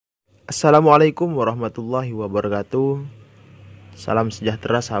Assalamualaikum warahmatullahi wabarakatuh. Salam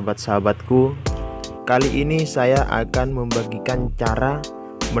sejahtera sahabat-sahabatku. Kali ini saya akan membagikan cara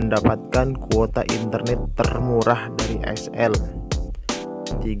mendapatkan kuota internet termurah dari XL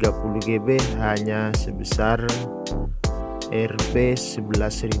 30 GB hanya sebesar Rp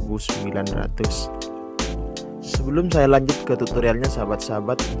 11.900. Sebelum saya lanjut ke tutorialnya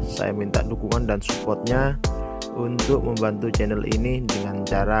sahabat-sahabat, saya minta dukungan dan supportnya untuk membantu channel ini dengan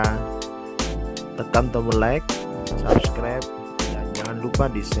cara tekan tombol like, subscribe, dan jangan lupa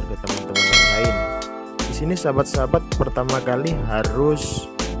di share ke teman-teman yang lain. Di sini sahabat-sahabat pertama kali harus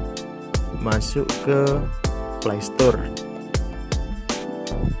masuk ke Play Store.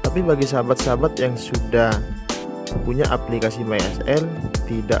 Tapi bagi sahabat-sahabat yang sudah punya aplikasi MyXL,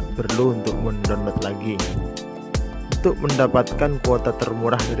 tidak perlu untuk mendownload lagi. Untuk mendapatkan kuota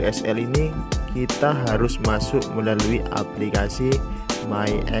termurah dari XL ini, kita harus masuk melalui aplikasi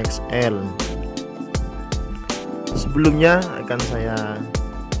MyXL. Sebelumnya akan saya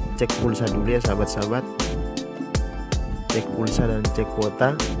cek pulsa dulu ya sahabat-sahabat. Cek pulsa dan cek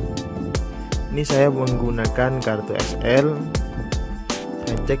kuota. Ini saya menggunakan kartu XL.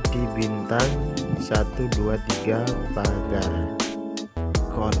 Saya cek di bintang 123 pagar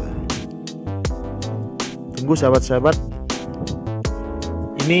call. Tunggu sahabat-sahabat.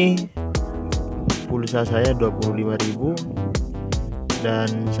 Ini pulsa saya 25.000 dan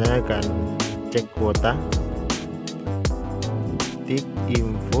saya akan cek kuota. Tik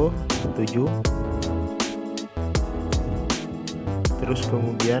info 7, terus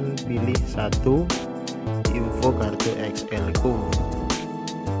kemudian pilih 1 info kartu XL ku,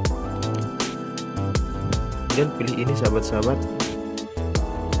 kemudian pilih ini sahabat-sahabat,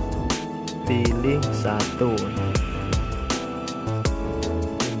 pilih 1,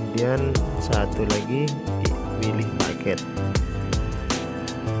 kemudian satu lagi pilih paket.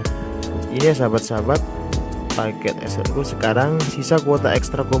 Ini ya sahabat-sahabat, paket XL ku sekarang sisa kuota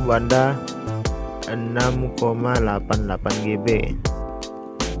ekstra combo Anda 6,88 GB.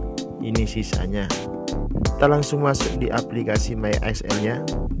 Ini sisanya. Kita langsung masuk di aplikasi MyXL nya.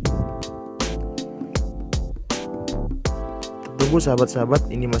 Tunggu sahabat-sahabat,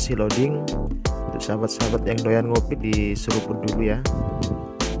 ini masih loading. Untuk sahabat-sahabat yang doyan ngopi diseruput dulu ya.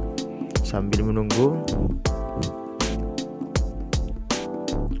 Sambil menunggu.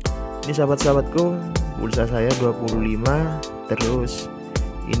 Ini sahabat-sahabatku, pulsa saya 25, terus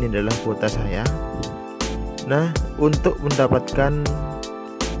ini adalah kuota saya. Nah, untuk mendapatkan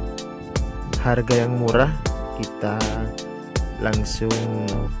harga yang murah, kita langsung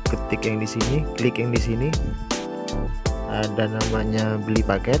ketik yang di sini, klik yang di sini. Ada namanya beli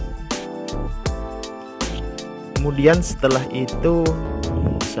paket. Kemudian setelah itu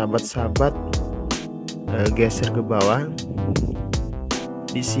sahabat-sahabat geser ke bawah.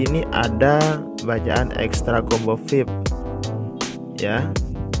 Di sini ada bacaan ekstra combo VIP ya,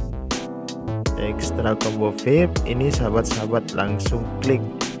 ekstra combo VIP. Ini sahabat-sahabat langsung klik,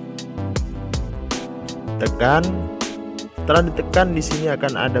 tekan. Setelah ditekan, di sini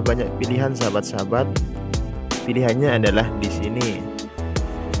akan ada banyak pilihan sahabat-sahabat. Pilihannya adalah di sini.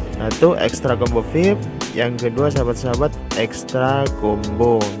 Satu, ekstra combo VIP. Yang kedua sahabat-sahabat, ekstra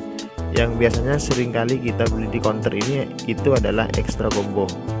combo. Yang biasanya seringkali kita beli di counter ini itu adalah ekstra combo.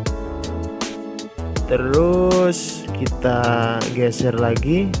 Terus kita geser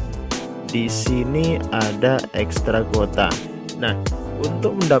lagi. Di sini ada ekstra kuota. Nah,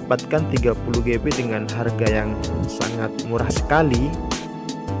 untuk mendapatkan 30 GB dengan harga yang sangat murah sekali,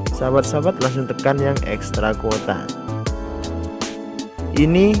 sahabat-sahabat langsung tekan yang ekstra kuota.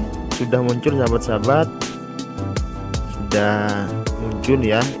 Ini sudah muncul sahabat-sahabat. Sudah muncul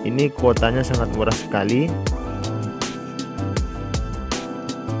ya. Ini kuotanya sangat murah sekali.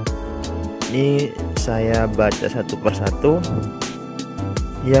 Ini saya baca satu persatu.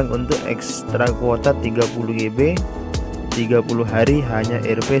 Yang untuk ekstra kuota 30 GB 30 hari hanya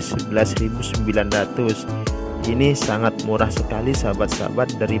Rp 11.900. Ini sangat murah sekali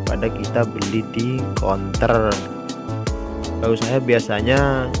sahabat-sahabat daripada kita beli di counter. Kalau saya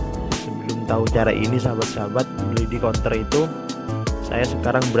biasanya sebelum tahu cara ini sahabat-sahabat beli di counter itu, saya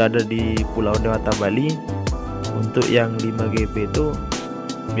sekarang berada di Pulau Dewata Bali. Untuk yang 5 GB itu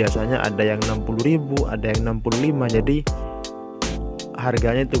biasanya ada yang 60.000, ada yang 65. Jadi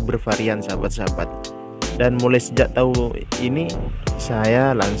harganya itu bervarian sahabat-sahabat. Dan mulai sejak tahu ini,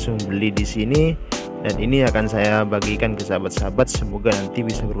 saya langsung beli di sini, dan ini akan saya bagikan ke sahabat-sahabat. Semoga nanti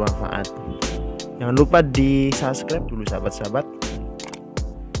bisa bermanfaat. Jangan lupa di subscribe dulu sahabat-sahabat.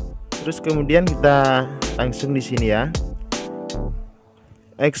 Terus kemudian kita langsung di sini ya.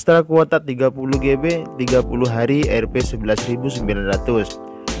 Ekstra kuota 30 GB 30 hari Rp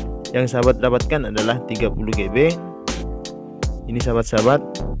 11.900. Yang sahabat dapatkan adalah 30 GB. Ini sahabat-sahabat,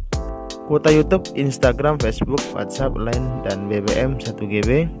 kuota YouTube, Instagram, Facebook, WhatsApp, Line, dan BBM 1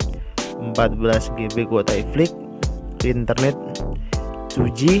 GB, 14 GB kuota iflik, internet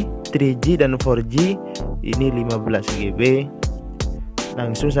 2G, 3G, dan 4G ini 15 GB.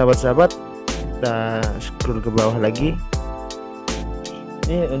 Langsung sahabat-sahabat kita scroll ke bawah lagi.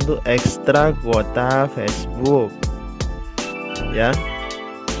 Ini untuk ekstra kuota Facebook ya,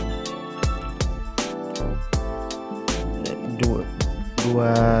 2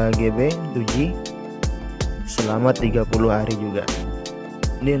 GB 2G selama 30 hari juga.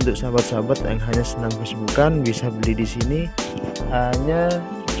 Ini untuk sahabat-sahabat yang hanya senang Facebookan, bisa beli di sini. Hanya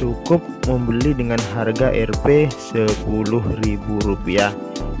cukup membeli dengan harga Rp 10.000.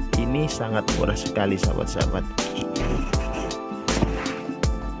 Ini sangat murah sekali sahabat-sahabat.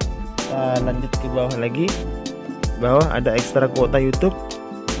 Kita lanjut ke bawah lagi. Bawah ada ekstra kuota YouTube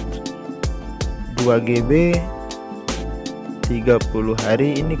 2 GB 30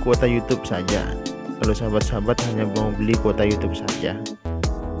 hari. Ini kuota YouTube saja, kalau sahabat-sahabat hanya mau beli kuota YouTube saja.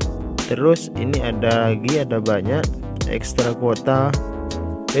 Terus ini ada banyak ekstra kuota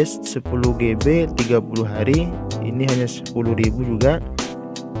 10 GB 30 hari. Ini hanya 10.000 juga.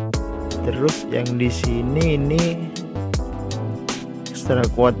 Terus yang di sini ini ekstra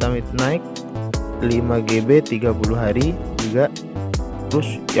kuota midnight 5 GB 30 hari juga.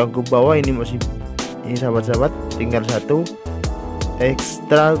 Terus yang ke bawah ini sahabat-sahabat tinggal satu,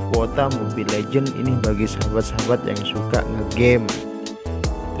 ekstra kuota Mobile Legend. Ini bagi sahabat-sahabat yang suka ngegame,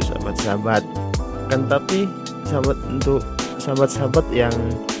 itu sahabat-sahabat kan. Tapi untuk sahabat-sahabat yang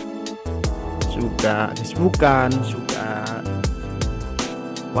suka Facebookan, suka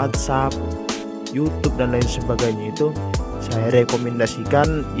WhatsApp, YouTube, dan lain sebagainya, itu saya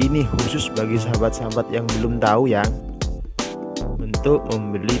rekomendasikan ini khusus bagi sahabat-sahabat yang belum tahu ya, untuk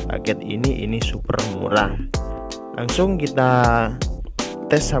membeli paket ini super murah. Langsung kita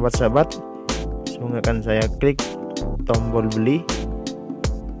tes sahabat-sahabat. Langsung akan saya klik tombol beli.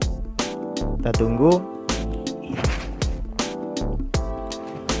 Kita tunggu.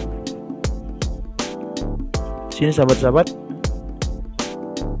 Sini sahabat-sahabat,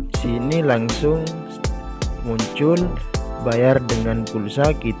 sini langsung muncul bayar dengan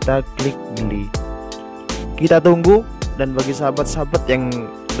pulsa. Kita klik beli, kita tunggu. Dan bagi sahabat-sahabat yang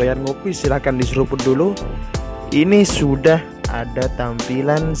doyan ngopi, silahkan diseruput dulu. Ini sudah ada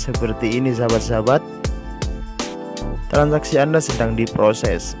tampilan seperti ini sahabat-sahabat. Transaksi Anda sedang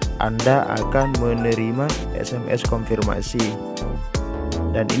diproses. Anda akan menerima SMS konfirmasi.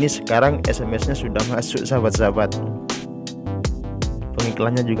 Dan ini sekarang SMS-nya sudah masuk sahabat-sahabat.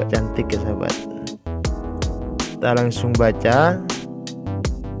 Pengiklannya juga cantik ya sahabat. Kita langsung baca.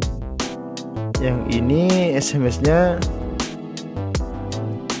 Yang ini SMS-nya.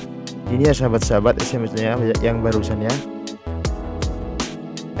 Ini ya sahabat-sahabat, SMS-nya yang barusan ya.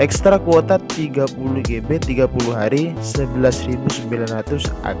 Ekstra kuota 30 GB 30 hari 11.900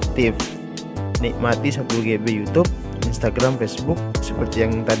 aktif. Nikmati 1 GB YouTube, Instagram, Facebook seperti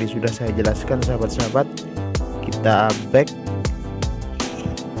yang tadi sudah saya jelaskan sahabat-sahabat. Kita back.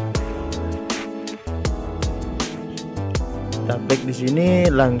 Kita back di sini,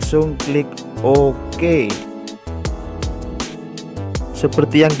 langsung klik OK.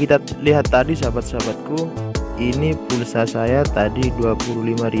 Seperti yang kita lihat tadi sahabat-sahabatku, ini pulsa saya tadi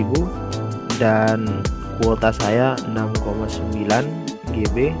 25.000 dan kuota saya 6,9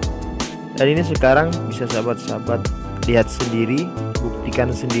 GB. Dan ini sekarang bisa sahabat-sahabat lihat sendiri, buktikan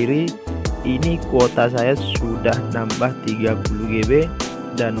sendiri. Ini kuota saya sudah nambah 30 GB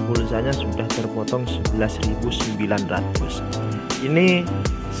dan pulsanya sudah terpotong 11.900. Ini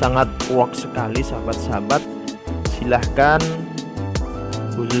sangat work sekali sahabat-sahabat. Silahkan,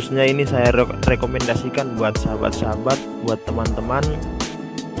 khususnya ini saya rekomendasikan buat sahabat-sahabat, buat teman-teman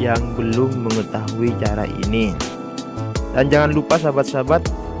yang belum mengetahui cara ini. Dan jangan lupa sahabat-sahabat,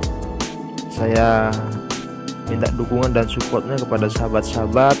 saya minta dukungan dan supportnya kepada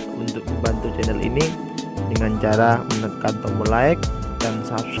sahabat-sahabat untuk membantu channel ini dengan cara menekan tombol like dan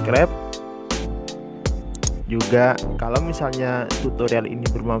subscribe. Juga kalau misalnya tutorial ini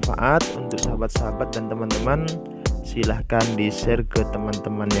bermanfaat untuk sahabat-sahabat dan teman-teman, silahkan di-share ke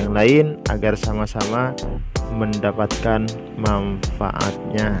teman-teman yang lain agar sama-sama mendapatkan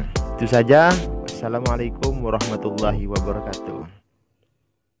manfaatnya. Itu saja. Wassalamualaikum warahmatullahi wabarakatuh.